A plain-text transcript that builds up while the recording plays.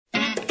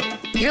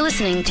You're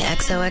listening to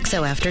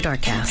XOXO After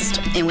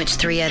Darkcast, in which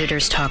 3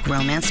 editors talk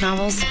romance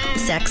novels,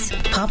 sex,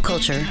 pop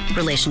culture,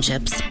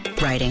 relationships,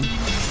 writing.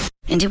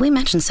 And did we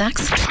mention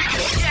sex?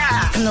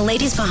 Yeah! From the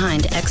ladies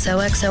behind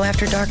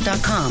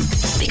XOXOAfterDark.com,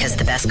 because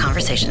the best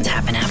conversations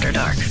happen after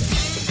dark.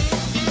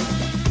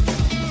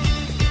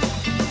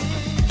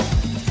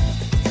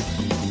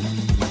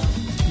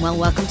 Well,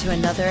 welcome to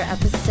another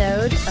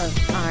episode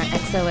of our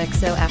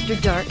XOXO After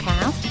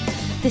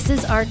Darkcast. This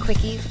is our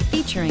quickie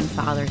featuring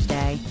Father's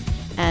Day.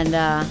 And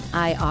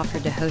I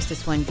offered to host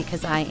this one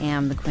because I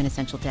am the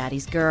quintessential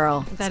daddy's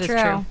girl. That is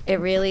true. It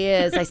really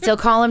is. I still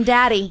call him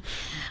daddy.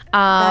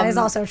 That is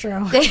also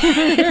true.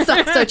 It's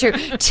also true.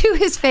 To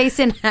his face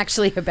and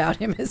actually about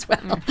him as well.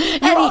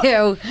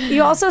 Anywho.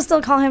 You also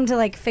still call him to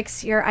like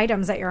fix your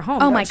items at your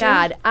home. Oh my you?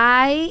 God.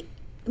 I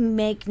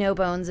make no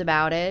bones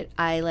about it.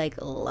 I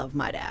love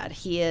my dad.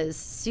 He is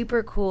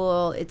super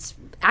cool. It's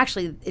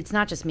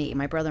not just me.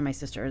 My brother and my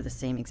sister are the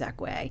same exact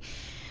way.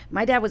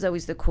 My dad was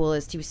always the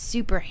coolest. He was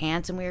super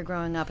handsome when we were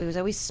growing up. He was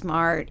always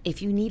smart.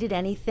 If you needed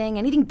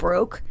anything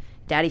broke,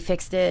 Daddy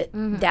fixed it.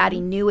 Mm-hmm.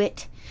 Daddy knew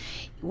it.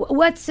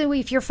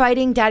 If you're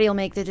fighting, Daddy will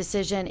make the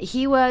decision.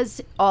 He was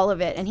all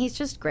of it, and he's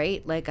just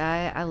great.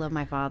 I love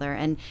my father,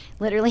 and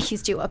literally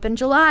he's due up in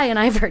July, and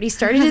I've already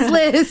started his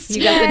list.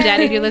 You got the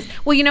daddy list.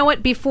 Well, you know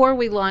what? Before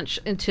we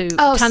launch into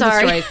tons of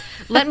stories,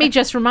 let me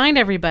just remind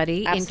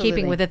everybody, in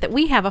keeping with it, that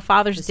we have a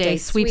Father's Day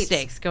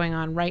sweepstakes going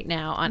on right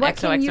now on What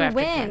XOXO can you After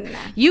win? Dark.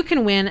 You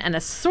can win an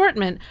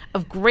assortment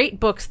of great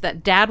books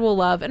that Dad will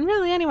love, and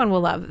really anyone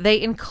will love.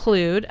 They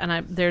include,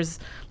 and there's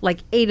like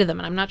 8 of them,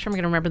 and I'm not sure I'm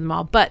going to remember them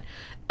all, but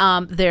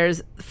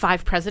there's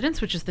 5 Presidents,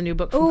 which is the new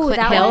book from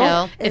Clint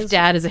Hill, if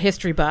Dad is a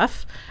history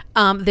buff.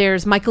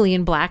 There's Michael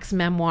Ian Black's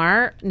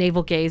memoir,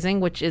 Navel Gazing,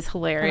 which is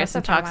hilarious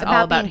and talks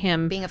all about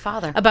him being a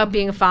father. About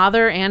being a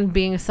father and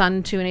being a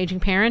son to an aging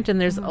parent, and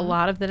there's a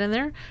lot of that in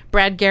there.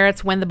 Brad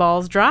Garrett's When the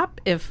Balls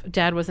Drop, if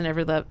Dad was an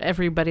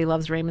Everybody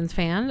Loves Raymond's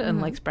fan and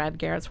likes Brad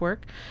Garrett's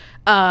work.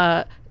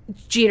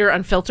 Jeter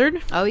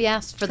Unfiltered. Oh,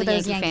 yes, for the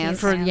Yankee fans.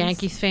 For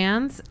Yankees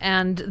fans.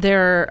 And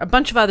there are a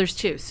bunch of others,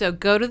 too. So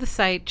go to the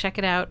site, check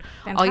it out.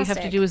 Fantastic. All you have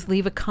to do is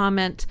leave a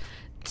comment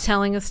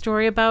telling a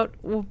story about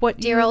what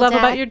Dear you old love dad.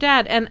 about your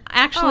dad. And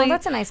actually,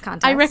 that's a nice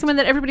contest. I recommend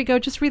that everybody go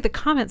just read the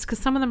comments, because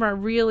some of them are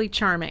really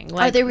charming.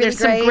 Are they really there's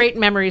great? some great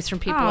memories from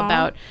people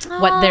about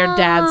what their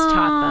dads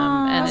taught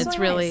them. And That's it's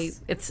so really,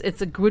 nice.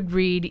 it's a good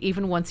read,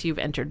 even once you've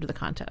entered the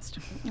contest.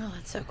 Oh,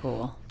 that's so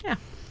cool. Yeah.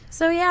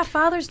 So, yeah,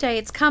 Father's Day,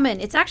 it's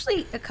coming. It's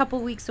actually a couple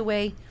weeks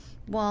away.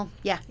 Well,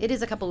 yeah, it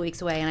is a couple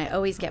weeks away, and I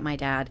always get my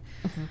dad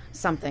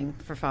something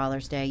for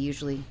Father's Day,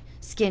 usually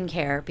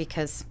skincare,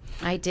 because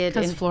I did.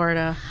 Because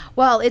Florida.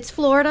 Well, it's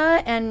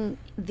Florida, and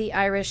the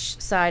Irish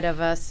side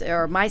of us,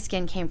 or my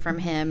skin came from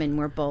him, and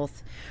we're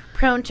both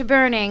prone to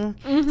burning.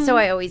 So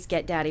I always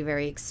get Daddy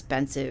very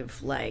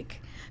expensive, like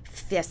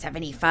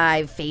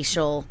 75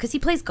 facial, because he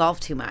plays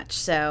golf too much.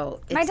 So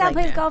it's My dad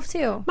plays golf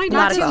too.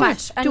 Not too golf.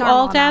 much. A Do normal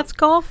all dads amount.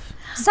 golf?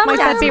 Some Might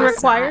dads that be must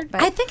required? not,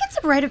 but I think it's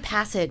a rite of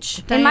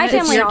passage. in my Is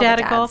family, your all dad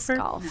the a dads golfer?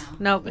 golf.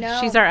 No,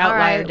 she's our outlier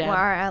All right, dad. well,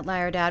 our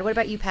outlier dad. What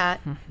about you,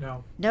 Pat?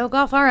 No. No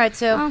golf. All right,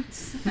 so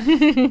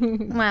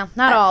well,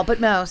 not all,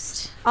 but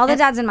most. All the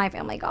dads in my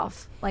family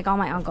golf, like all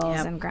my uncles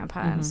and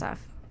grandpa and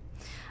stuff.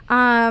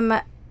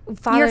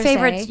 Father's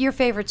Day, Your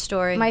favorite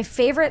story. my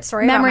favorite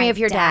story Memory about my of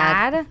your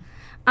dad.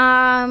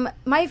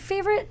 My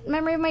favorite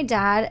memory of my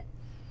dad,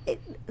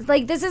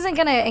 this isn't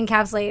going to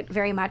encapsulate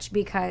very much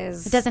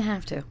because It doesn't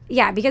have to.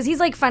 yeah, because he's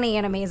like funny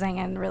and amazing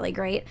and really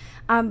great.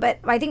 But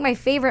I think my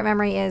favorite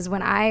memory is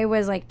when I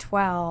was like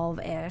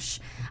 12-ish.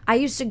 I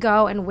used to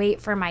go and wait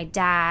for my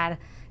dad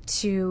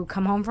to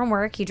come home from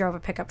work. He drove a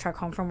pickup truck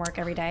home from work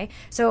every day.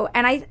 So,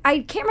 and I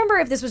can't remember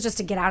if this was just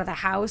to get out of the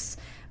house.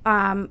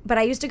 But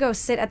I used to go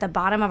sit at the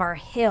bottom of our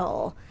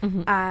hill,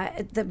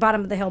 at the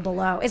bottom of the hill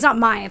below. It's not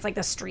mine. It's like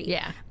the street.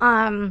 Yeah.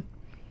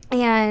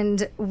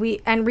 And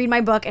read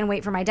my book and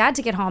wait for my dad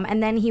to get home.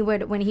 And then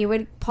when he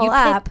would pull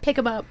up, Pick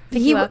him up.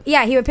 he would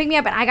pick me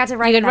up, and I got to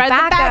ride in the could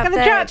ride back of the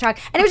truck.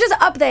 And it was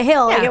just up the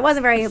hill. Like, it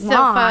wasn't very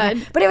long,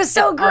 fun. but it was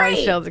so always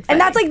great. feels And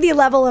that's exciting. like the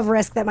level of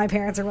risk that my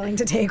parents are willing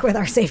to take with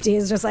our safety,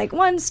 is just like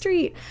one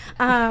street.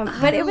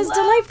 But it was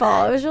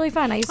delightful. It was really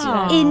fun. I used to do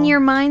that. In your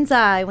mind's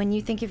eye, when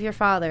you think of your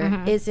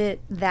father, is it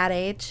that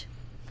age?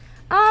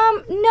 No,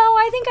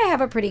 I think I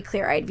have a pretty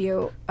clear-eyed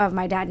view of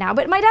my dad now.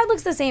 But my dad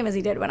looks the same as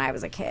he did when I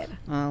was a kid.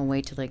 Oh,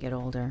 wait till they get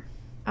older.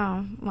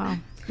 Oh, well.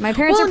 My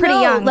parents Well, are pretty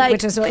no, young, like-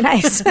 which is really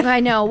nice. I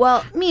know.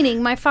 Well,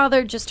 meaning my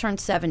father just turned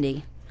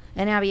 70.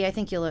 And Abby, I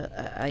think you'll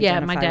Yeah,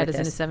 my identify dad with is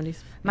in this. his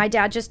 70s. My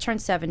dad just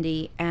turned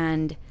 70,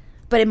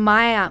 but in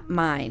my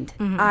mind,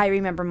 I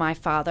remember my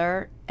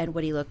father and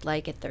what he looked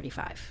like at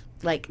 35.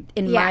 Like,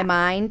 in my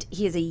mind,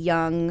 he is a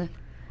young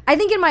I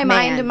think in my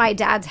Man. mind, my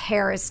dad's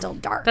hair is still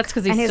dark. That's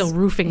because he's And still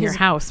roofing your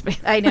house.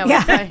 I know.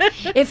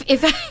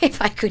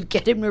 If I could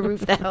get him to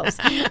roof the house,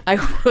 I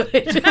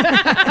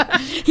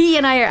would. He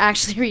and I are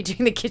actually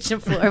redoing the kitchen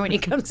floor when he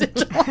comes in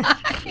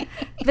July.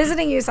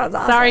 Visiting you sounds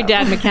awesome. Sorry,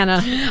 Dad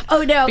McKenna.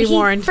 Oh no, Be he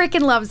warned.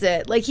 freaking loves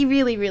it. Like he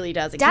really, really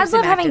does. It Dads keeps him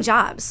love having active.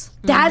 jobs.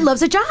 Dad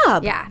loves a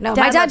job. Yeah, no,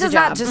 Dad my dad loves a does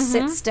not job. just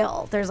sit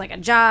still. There's like a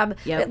job,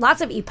 Yep.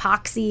 lots of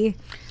epoxy,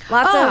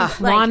 lots Ah,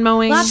 of like, lawn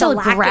mowing. lots of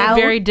Shellac- grout,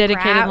 Very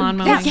dedicated grout. lawn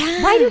Yeah. mowing.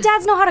 Yeah. Why do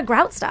dads know how to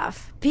grout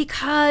stuff?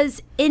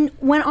 Because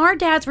when our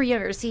dads were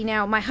younger, see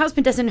now my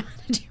husband doesn't know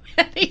how to do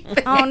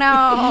anything. Oh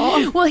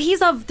no. Well,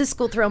 he's of the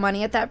school throw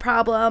money at that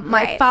problem.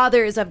 My Right.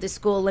 father is of the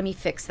school, let me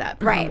fix that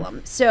Right.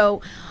 problem.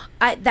 So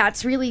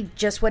that's really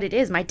just what it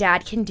is. My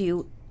dad can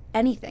do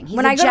anything. He's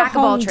When a I go to jack of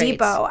all Home trades.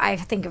 Depot, I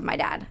think of my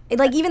dad.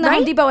 Like even the Right?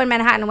 Home Depot in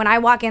Manhattan, when I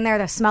walk in there,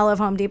 the smell of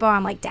Home Depot,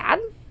 I'm like, Dad?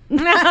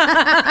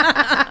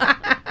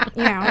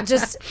 You know,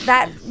 just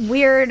that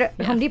weird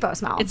Home Depot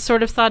smell. It's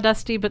sort of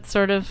sawdusty, but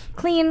sort of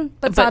clean,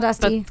 but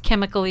sawdusty. but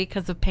chemically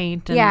because of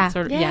paint and Yeah.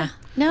 sort of Yeah.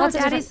 No, Lots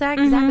of daddy's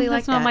different- exactly like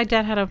That's not. that. My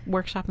dad had a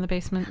workshop in the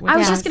basement. With I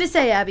was us. just going to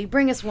say, Abby,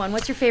 bring us one.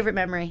 What's your favorite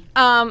memory?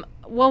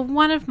 Well,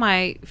 one of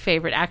my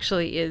favorite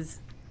actually is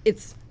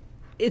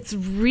it's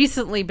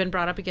recently been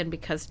brought up again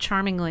because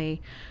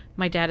charmingly,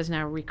 my dad is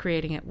now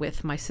recreating it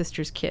with my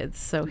sister's kids,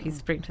 so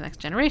he's bringing to the next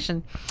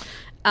generation.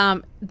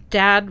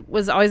 Dad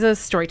was always a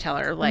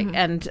storyteller,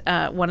 and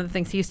one of the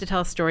things he used to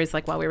tell us stories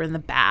like while we were in the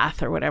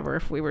bath or whatever,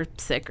 if we were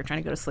sick or trying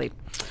to go to sleep.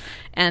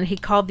 And he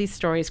called these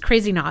stories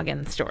crazy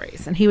noggin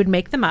stories, and he would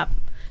make them up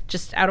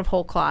just out of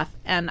whole cloth.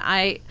 And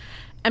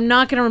I'm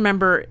not going to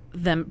remember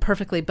them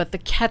perfectly, but the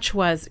catch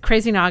was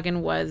Crazy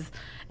Noggin was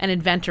an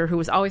inventor who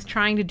was always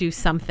trying to do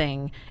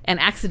something and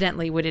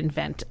accidentally would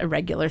invent a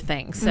regular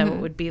thing. So it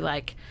would be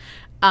like,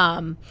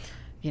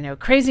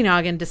 Crazy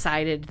Noggin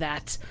decided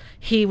that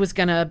he was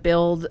going to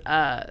build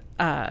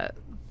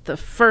the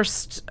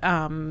first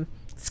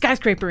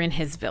skyscraper in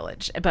his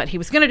village, but he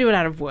was going to do it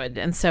out of wood.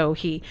 And so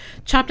he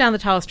chopped down the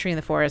tallest tree in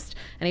the forest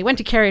and he went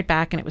to carry it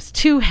back and it was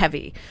too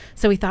heavy.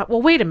 So he thought,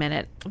 well, wait a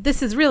minute,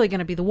 this is really going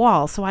to be the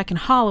wall, so I can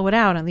hollow it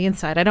out on the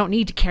inside. I don't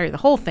need to carry the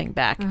whole thing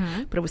back,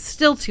 but it was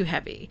still too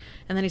heavy.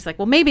 And then he's like,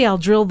 well, maybe I'll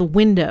drill the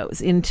windows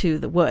into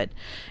the wood.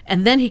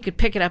 And then he could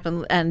pick it up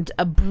and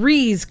a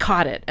breeze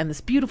caught it and this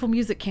beautiful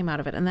music came out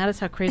of it. And that is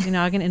how Crazy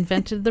Noggin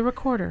invented the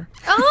recorder.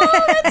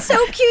 Oh, that's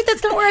so cute.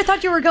 That's not where I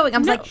thought you were going. I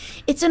was like,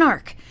 it's an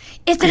ark.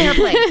 It's an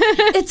airplane.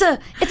 it's a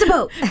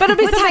boat. But it'd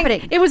be what's something-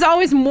 happening? It was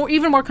always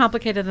even more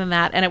complicated than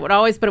that, and it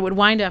would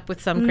wind up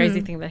with some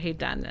crazy thing that he'd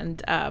done. And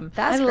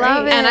That's I great.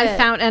 love it. and I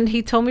found, and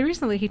he told me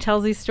recently he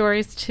tells these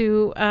stories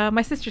to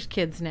my sister's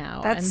kids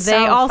now, That's and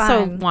they so also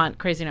fun. want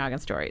Crazy Noggin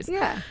stories.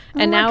 Yeah.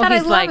 And Oh my now God, I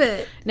he's love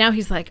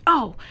like, it.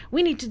 oh,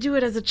 we need to do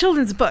it as a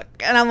children's book,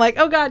 and I'm like,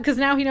 oh God, because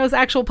now he knows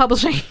actual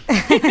publishing.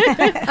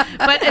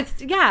 But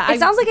It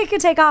sounds like it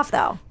could take off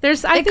though. I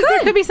think there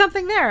could be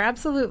something there.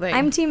 Absolutely.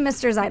 I'm Team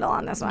Mr. Zeidel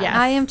on this one. Yes.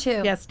 I am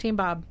too. Yes, Team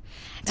Bob.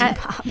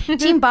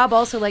 Team Bob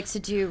also likes to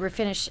do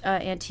refinish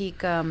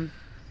antique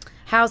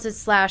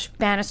houses /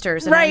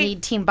 banisters, and I Right.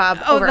 need Team Bob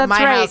over at my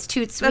house.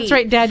 Toot sweet. That's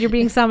right, Dad. You're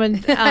being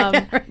summoned.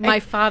 My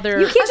father.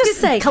 You can't just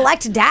say-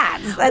 collect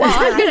dads. Well,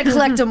 I'm going to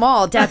collect them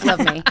all. Dads love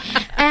me.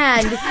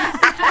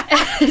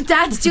 And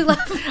dads do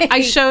love me.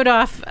 I showed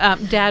off.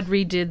 Dad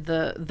redid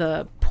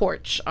the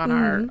porch on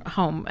our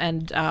home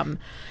and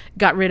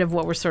got rid of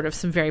what were sort of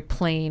some very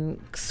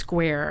plain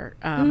square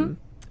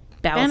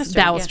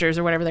balusters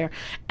or whatever they are,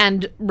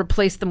 and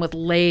replaced them with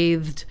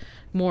lathed,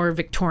 more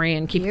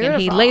Victorian keeping. And he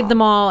Beautiful. laid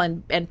them all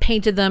and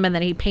painted them, and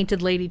then he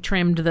painted lady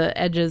trimmed the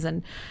edges,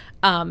 and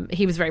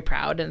he was very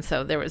proud. And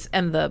so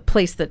the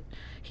place that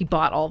he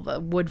bought all the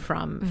wood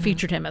from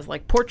featured him as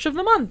like porch of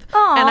the month.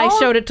 And I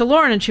showed it to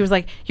Lauren and she was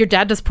like, your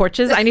dad does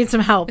porches? I need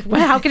some help.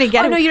 How can he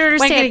get Oh, no, you don't When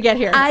understand. can he get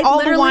here? I All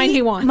the literally- wine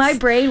he wants. My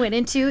brain went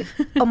into,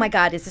 oh my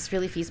God, is this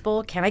really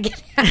feasible? Can I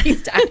get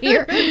Abby's down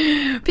here?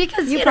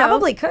 Because, you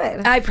probably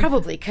could. I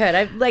probably could.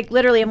 I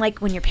literally, I'm like,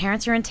 when your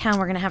parents are in town,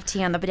 we're going to have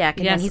tea on the deck.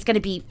 And then Yes. he's going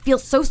to feel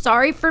so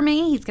sorry for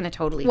me. He's going to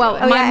totally Well,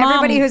 do it. Oh My yeah, mom-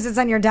 everybody who sits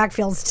on your deck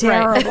feels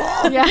terrible.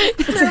 yeah.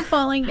 They're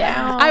falling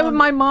down.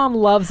 My mom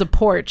loves a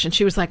porch, and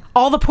she was like,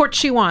 all the porch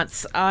she wants.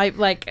 I was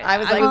like,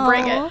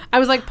 bring it. I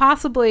was like,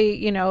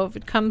 possibly, if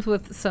it comes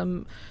with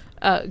some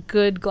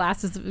good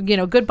glasses,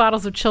 good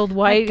bottles of chilled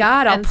white.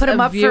 God, I'll and put him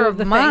a up view for of a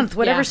the month. thing.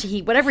 Whatever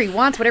Yeah. whatever he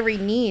wants, whatever he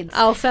needs.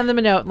 I'll send them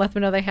a note and let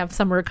them know they have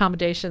summer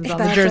accommodations on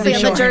the That's Jersey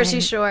amazing. On the Shore. Jersey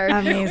Shore.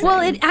 Amazing.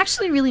 Well, it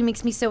actually really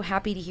makes me so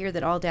happy to hear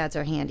that all dads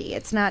are handy.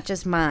 It's not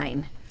just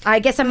mine. I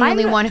guess I'm the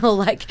only one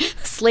who'll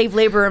slave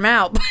labor him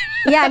out.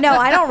 Yeah, no,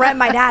 I don't rent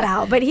my dad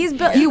out, but he's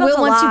built. You will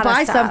once you of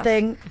buy stuff.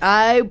 something.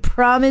 I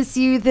promise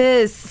you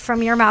this.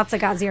 From your mouth to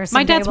God's ears.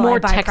 My someday dad's will I more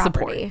buy tech property.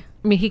 support.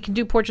 I mean, he can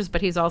do porches,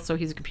 but he's a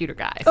computer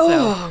guy. So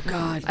Oh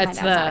God, it's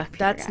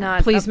that's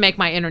not. please make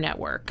my internet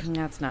work.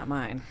 That's not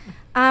mine.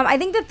 I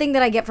think the thing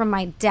that I get from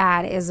my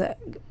dad is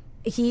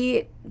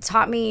he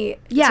taught me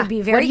Yeah, to be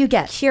what very do you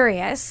get?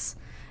 curious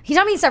he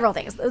taught me several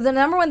things. The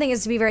number one thing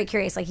is to be very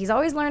curious. Like, he's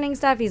always learning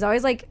stuff. He's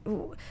always like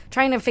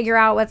trying to figure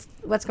out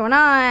what's going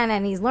on,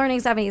 and he's learning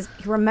stuff, and he's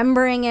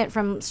remembering it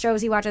from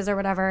shows he watches or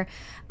whatever.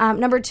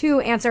 Number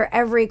 2, answer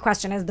every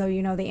question as though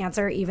you know the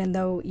answer, even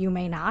though you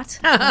may not.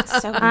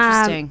 That's so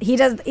interesting. He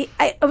does. It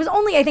was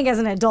only, I think, as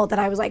an adult that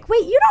I was like,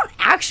 wait, you don't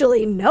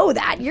actually know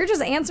that. You're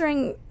just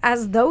answering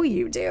as though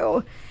you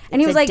do.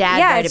 And he was like,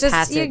 yeah, it's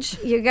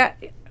just you got.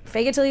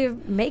 Fake it till you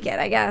make it,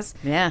 I guess.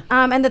 Yeah.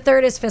 And the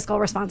third is fiscal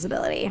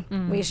responsibility.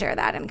 We share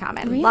that in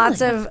common. Really?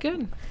 Lots of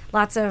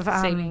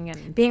Saving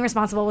and being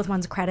responsible with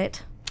one's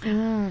credit.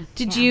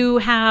 Did you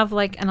have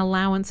like an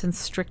allowance and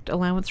strict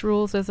allowance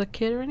rules as a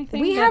kid or anything?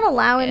 We had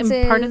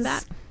allowances. Part of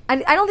that.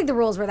 I don't think the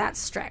rules were that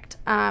strict.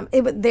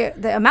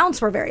 The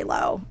amounts were very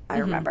low. I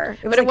remember,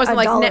 But it wasn't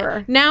like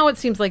 $1. now. It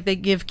seems like they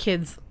give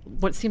kids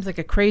what seems like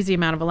a crazy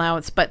amount of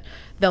allowance, but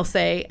they'll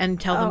say and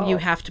tell them you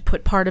have to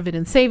put part of it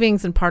in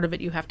savings and part of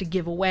it you have to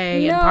give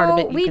away and part of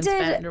it you can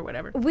spend or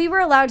whatever. We were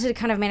allowed to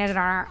kind of manage it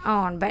on our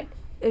own, but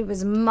it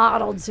was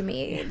modeled to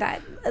me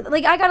that,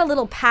 like, I got a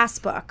little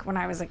passbook when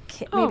I was a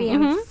kid, maybe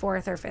in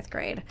 4th or 5th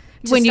grade.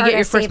 When you get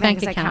your first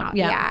bank account.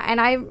 Yeah.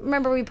 And I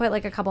remember we put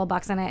like a couple of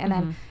bucks in it, and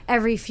then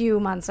every few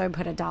months I would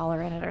put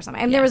 $1 in it or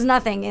something. And there was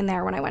nothing in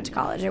there when I went to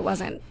college. It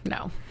wasn't.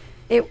 No.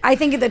 I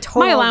think the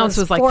total my allowance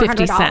was like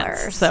 $50.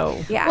 $400.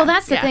 So yeah. Well,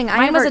 that's the thing.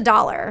 Mine was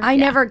 $1. I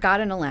never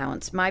got an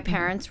allowance. My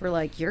parents were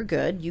like, "You're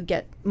good. You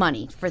get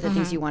money for the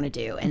things you want to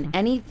do, and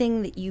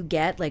anything that you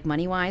get, like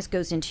money wise,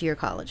 goes into your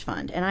college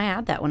fund." And I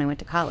had that when I went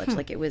to college.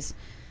 Like, it was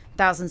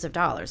thousands of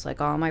dollars,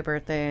 like all my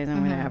birthdays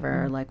and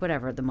whatever, like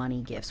whatever the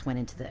money gifts went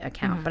into the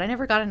account. But I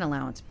never got an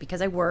allowance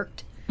because I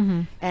worked,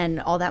 and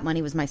all that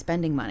money was my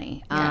spending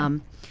money.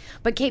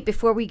 But Kate,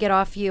 before we get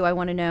off you, I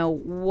want to know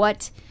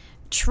what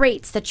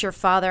traits that your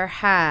father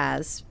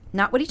has.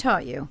 Not what he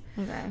taught you.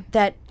 Okay.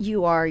 That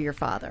you are your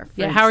father.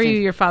 Yeah. How are you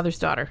your father's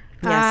daughter?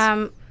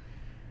 Yes.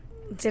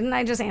 Didn't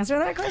I just answer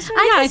that question?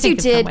 I guess you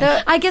did.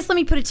 way. I guess let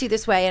me put it to you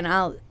this way,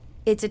 and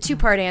it's a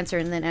 2-part answer,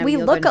 and then We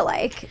you'll look go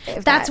alike.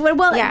 That's what.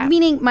 Well,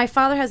 meaning my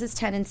father has this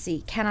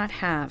tendency, cannot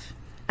have,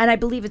 and I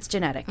believe it's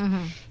genetic.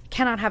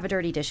 Cannot have a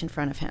dirty dish in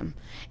front of him,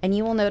 and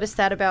you will notice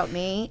that about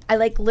me. I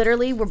like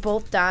literally, we're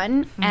both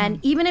done, and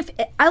even if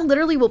I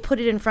literally will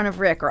put it in front of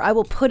Rick, or I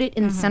will put it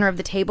in the center of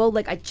the table,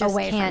 like I just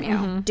Away from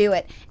can't do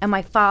it. And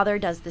my father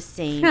does the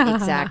same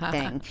exact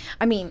thing.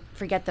 I mean,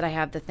 forget that I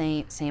have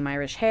the same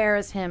Irish hair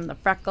as him, the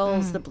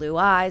freckles, the blue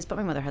eyes, but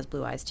my mother has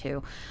blue eyes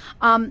too.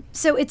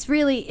 So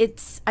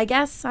it's I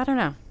guess, I don't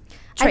know.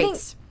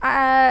 Traits.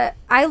 I think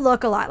I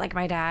look a lot like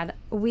my dad.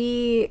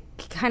 We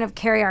kind of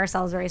carry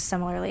ourselves very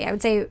similarly. I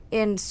would say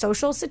in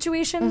social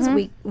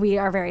situations, we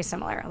are very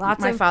similar.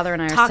 Lots My of father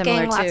and I are talking,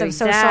 similar, lots too. of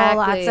social, Exactly.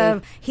 lots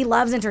of. He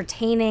loves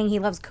entertaining. He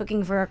loves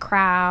cooking for a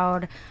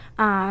crowd.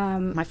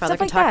 My father stuff can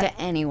like talk that.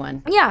 to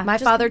anyone. Yeah, My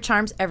just- father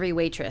charms every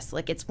waitress.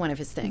 Like, it's one of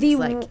his things.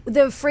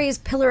 The phrase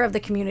 "pillar of the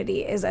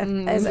community" is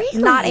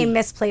not a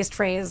misplaced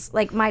phrase.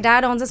 Like, my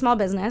dad owns a small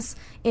business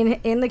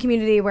in the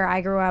community where I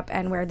grew up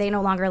and where they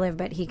no longer live,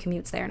 but he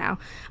commutes there now.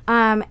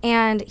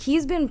 And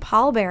he's been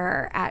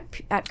pallbearer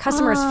at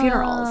customers'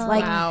 funerals.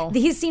 Like, Wow.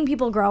 he's seen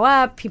people grow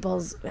up,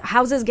 people's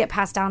houses get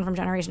passed down from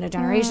generation to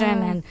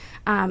generation,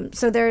 and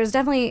so there's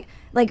definitely.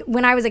 Like,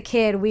 when I was a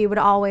kid, we would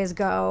always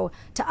go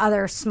to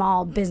other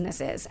small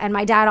businesses, and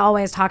my dad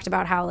always talked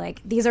about how,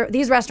 like,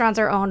 these restaurants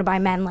are owned by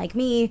men like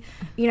me.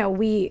 You know,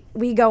 we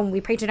go and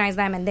we patronize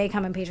them, and they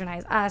come and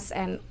patronize us,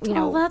 and you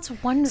know, that's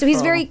wonderful. So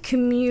he's very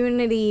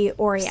community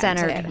oriented.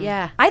 Centered,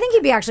 yeah. I think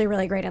he'd be actually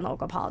really great in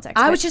local politics.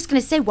 I but was just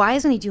going to say, why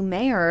isn't he do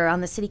mayor or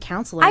on the city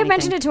council or I anything?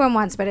 mentioned it to him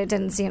once, but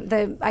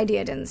the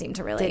idea didn't seem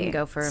to really Didn't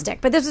go for him. stick.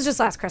 But this was just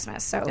last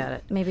Christmas, so Got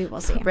it. maybe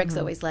we'll see. Rick's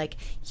always like,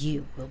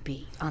 you will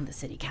be on the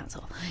city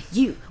council.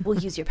 You will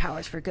use your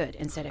powers for good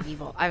instead of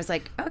evil. I was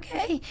like,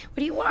 okay, what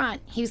do you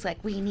want? He was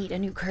like, we need a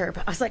new curb.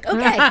 I was like,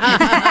 okay.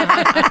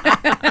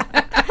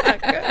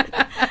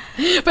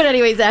 But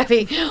anyway,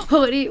 Zappy,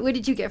 what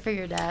did you get for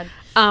your dad?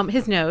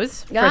 His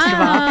nose, first of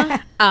all.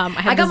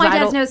 I got my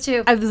dad's nose,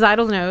 too. I have the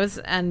Zeidel nose,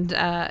 and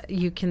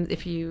you can,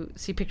 if you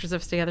see pictures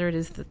of us together, it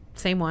is the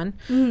same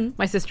one.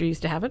 My sister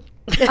used to have it.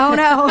 Oh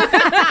no!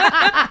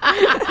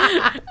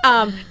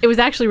 It was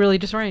actually really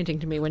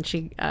disorienting to me when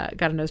she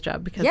got a nose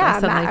job because Yeah,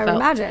 I suddenly I felt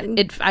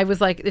imagine. I was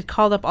like, it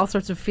called up all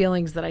sorts of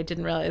feelings that I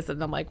didn't realize,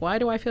 and I'm like, why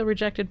do I feel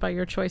rejected by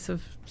your choice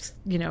of,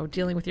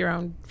 dealing with your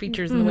own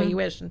features in the way you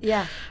wish? And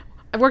Yeah.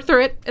 I worked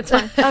through it. It's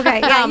fine.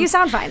 Okay, yeah, you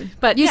sound fine.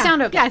 But You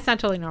sound okay. Yeah, I sound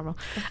totally normal.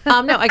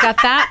 No, I got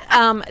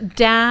that.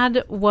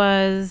 Dad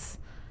was,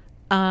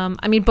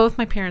 both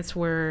my parents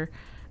were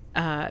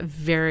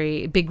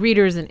very big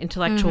readers and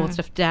intellectual and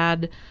stuff.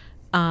 Dad,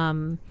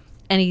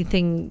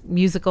 anything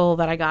musical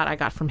that I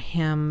got from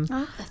him.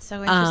 Oh, that's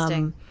so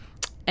interesting.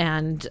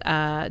 And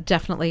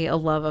definitely a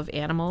love of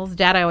animals.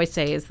 Dad, I always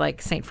say, is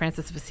like St.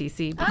 Francis of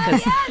Assisi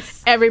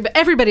because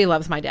everybody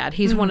loves my dad.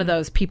 He's one of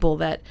those people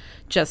that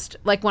just,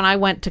 like, when I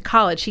went to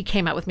college, he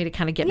came out with me to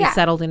kind of get me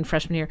settled in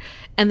freshman year.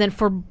 And then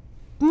for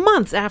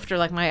months after,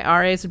 like, my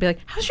RAs would be like,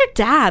 how's your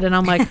dad? And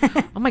I'm like,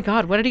 oh my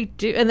God, what did he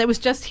do? And it was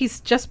just, he's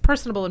just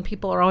personable, and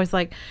people are always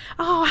like,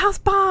 oh, how's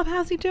Bob?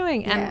 How's he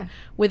doing? Yeah. And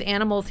with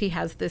animals, he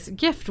has this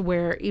gift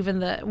where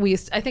even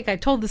I think I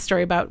told this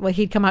story about, like,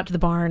 he'd come out to the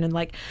barn and,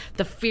 like,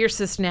 the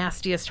fiercest,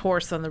 nastiest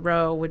horse on the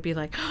row would be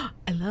like, oh,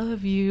 I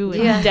love you.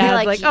 And Yeah.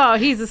 dad's Like, oh,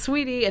 he's a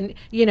sweetie. And,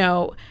 you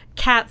know,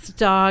 cats,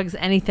 dogs,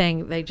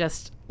 anything, they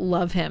just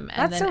love him.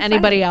 And That's then so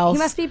anybody funny. else.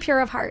 He must be pure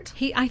of heart.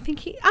 I think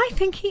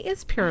he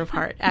is pure of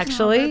heart.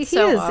 Actually, that's he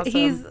so is.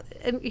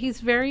 awesome.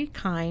 He's very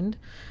kind.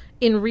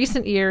 In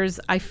recent years,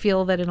 I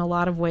feel that in a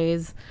lot of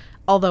ways,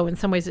 although in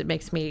some ways it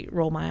makes me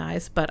roll my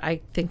eyes, but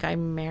I think I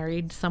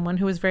married someone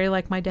who was very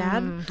like my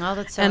dad. Oh,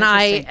 that's so and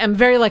I interesting. am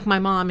very like my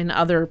mom in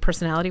other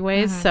personality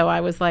ways. So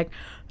I was like,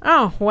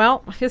 oh,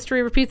 well,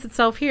 history repeats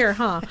itself here,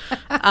 huh?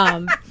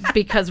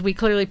 Because we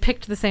clearly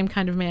picked the same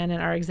kind of man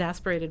and are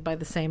exasperated by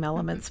the same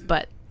elements,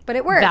 but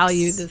it works.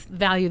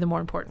 value the more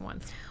important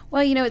ones.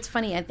 Well, you know, it's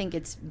funny. I think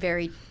it's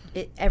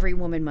every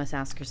woman must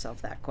ask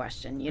herself that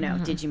question. You know,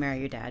 did you marry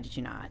your dad? Did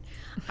you not?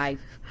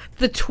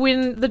 The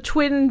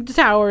twin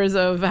towers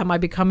of, am I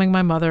becoming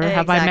my mother?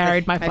 Have I Exactly.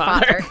 married my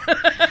father?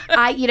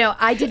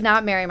 I did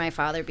not marry my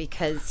father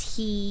because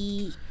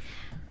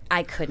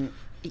I couldn't,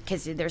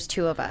 because there's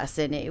two of us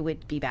and it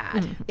would be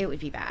bad. It would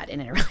be bad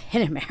in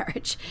a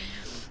marriage.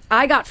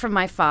 I got from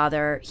my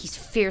father, he's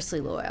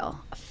fiercely loyal.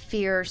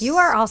 You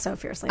are also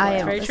fiercely loyal. I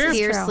am Very true.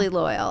 fiercely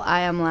loyal.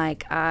 I am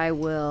like, I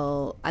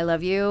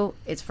love you.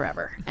 It's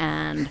forever.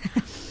 And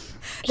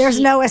There's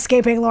no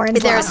escaping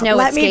Lauren's there's love. no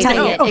Let me escaping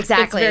tell you. it.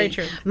 Exactly. It's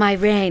very true. My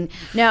reign.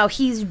 No,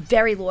 he's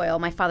very loyal.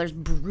 My father's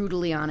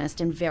brutally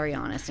honest and very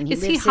honest. And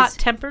Is he lives hot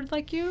tempered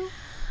like you?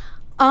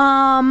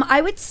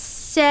 I would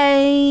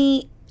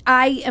say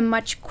I am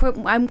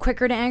I'm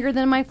quicker to anger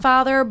than my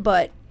father,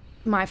 but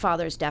my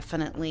father's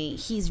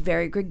he's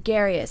very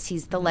gregarious.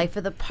 He's the life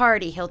of the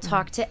party. He'll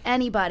talk to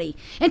anybody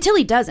until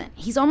he doesn't.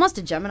 He's almost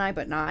a Gemini,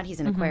 but not. He's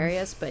an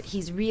Aquarius, but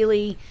he's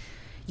really,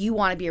 you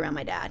want to be around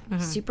my dad.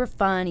 He's super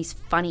fun. He's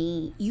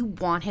funny. You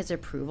want his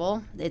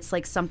approval. It's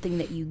like something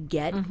that you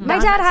get. My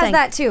dad has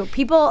that too.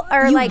 People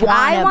are You like,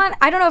 want him.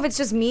 I don't know if it's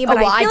just me, but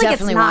well, I feel like it's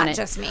definitely not want it.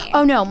 just me.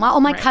 Oh no,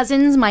 all my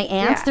cousins, my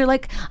aunts, Yeah. they're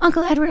like,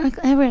 Uncle Edward,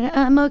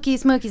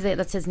 Smokey's.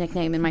 That's his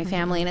nickname in my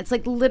family, and it's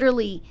like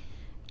literally,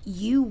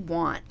 you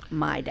want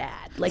my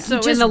dad. Like, So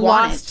you just in the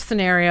want Lost it.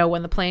 scenario,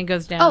 when the plane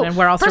goes down and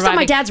we're all first surviving, time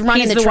my dad's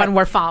running he's the the trip. one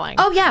we're following.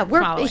 Oh yeah,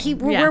 Following.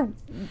 we're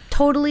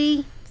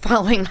totally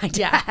following my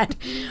dad.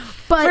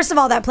 But First of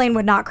all, that plane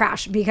would not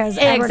crash because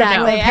Edward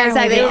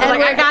exactly.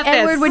 Like, I got this.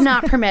 Edward would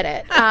not permit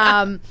it.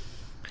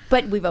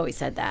 But we've always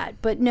said that.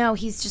 But no,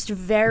 he's just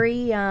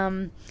very.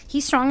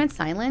 He's strong and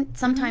silent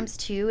sometimes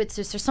too. It's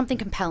just there's something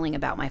compelling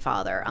about my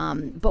father.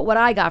 But what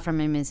I got from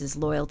him is his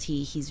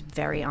loyalty. He's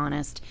very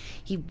honest.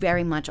 He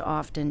very much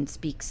often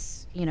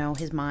speaks,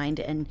 his mind,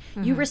 and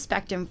you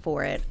respect him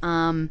for it.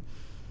 I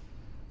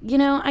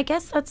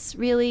guess that's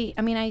really.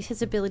 I mean,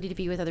 his ability to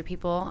be with other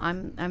people.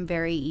 I'm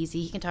very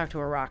easy. He can talk to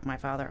a rock. My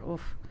father.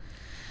 Oof.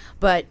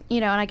 But,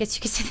 and I guess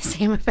you could say the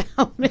same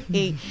about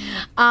me.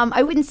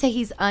 I wouldn't say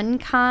he's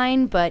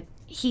unkind, but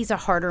he's a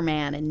harder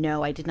man. And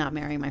no, I did not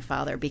marry my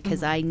father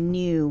because I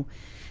knew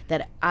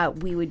that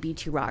we would be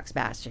two rocks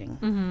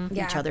bashing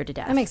each other to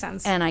death. That makes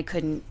sense. And I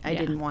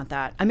didn't want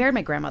that. I married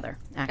my grandmother,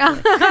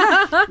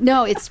 actually.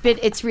 No,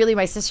 it's really,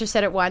 my sister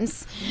said it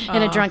once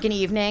in a drunken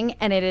evening,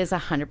 and it is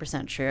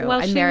 100% true.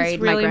 Well, I she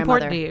married was really my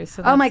grandmother. important to you,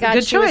 so oh my that's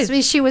a God, good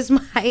choice. she was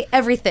my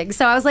everything.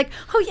 So I was like,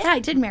 oh yeah, I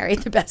did marry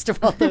the best of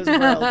all those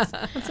worlds.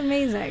 That's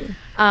amazing.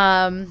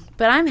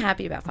 But I'm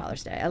happy about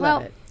Father's Day. I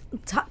love it.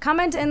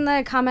 Comment in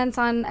the comments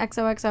on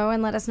XOXO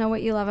and let us know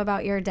what you love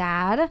about your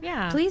dad.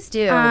 Yeah. Please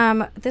do.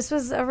 This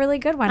was a really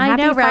good one. I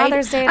Happy know, right?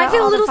 Father's Day to I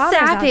feel all a little the fathers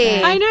out sappy.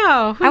 there. I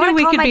know. Who I knew wanna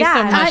we call could my be so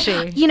dad.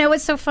 mushy? You know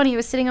what's so funny? I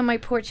was sitting on my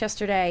porch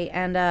yesterday,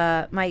 and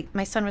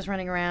my son was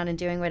running around and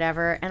doing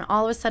whatever, and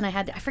all of a sudden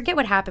I forget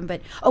what happened, but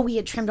we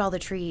had trimmed all the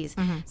trees,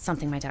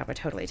 something my dad would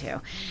totally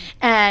do,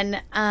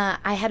 and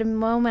I had a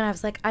moment. I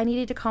was like, I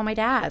needed to call my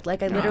dad.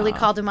 Like I literally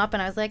called him up,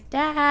 and I was like,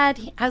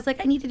 Dad. I was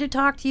like, I needed to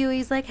talk to you.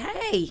 He's like,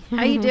 Hey,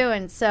 how you doing?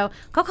 So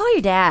go call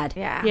your dad.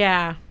 Yeah.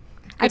 Yeah.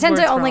 I tend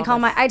words to for only all call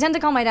of us. I tend to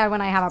call my dad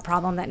when I have a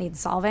problem that needs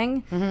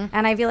solving,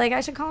 and I feel like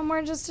I should call him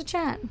more just to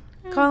chat.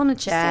 Call him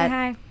to Say chat.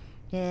 hi.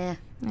 Yeah,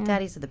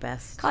 daddies are the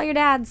best. Call your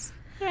dads.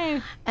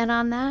 Hey. And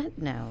on that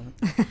note,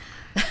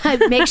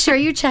 make sure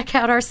you check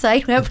out our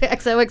site,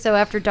 XOXO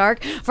After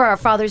Dark, for our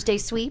Father's Day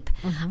sweep.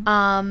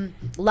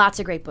 Lots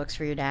of great books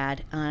for your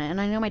dad.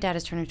 And I know my dad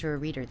has turned into a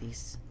reader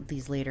these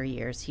later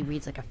years. He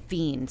reads like a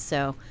fiend.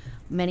 So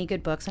many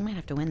good books. I might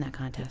have to win that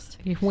contest.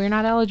 We're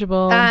not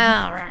eligible.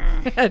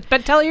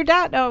 But tell your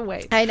dad. Oh,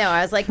 wait. I know.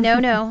 I was like,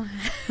 no.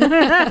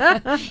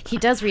 He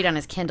does read on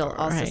his Kindle,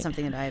 also Right.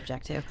 something that I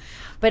object to.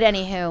 But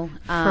anywho.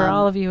 For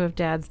all of you who have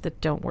dads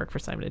that don't work for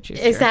Simon &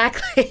 Schuster.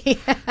 Exactly.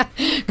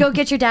 Go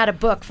get your dad a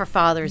book for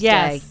Father's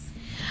Yes. Day.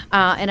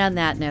 And on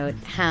that note,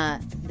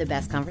 the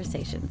best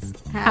conversations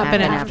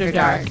Happen after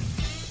dark.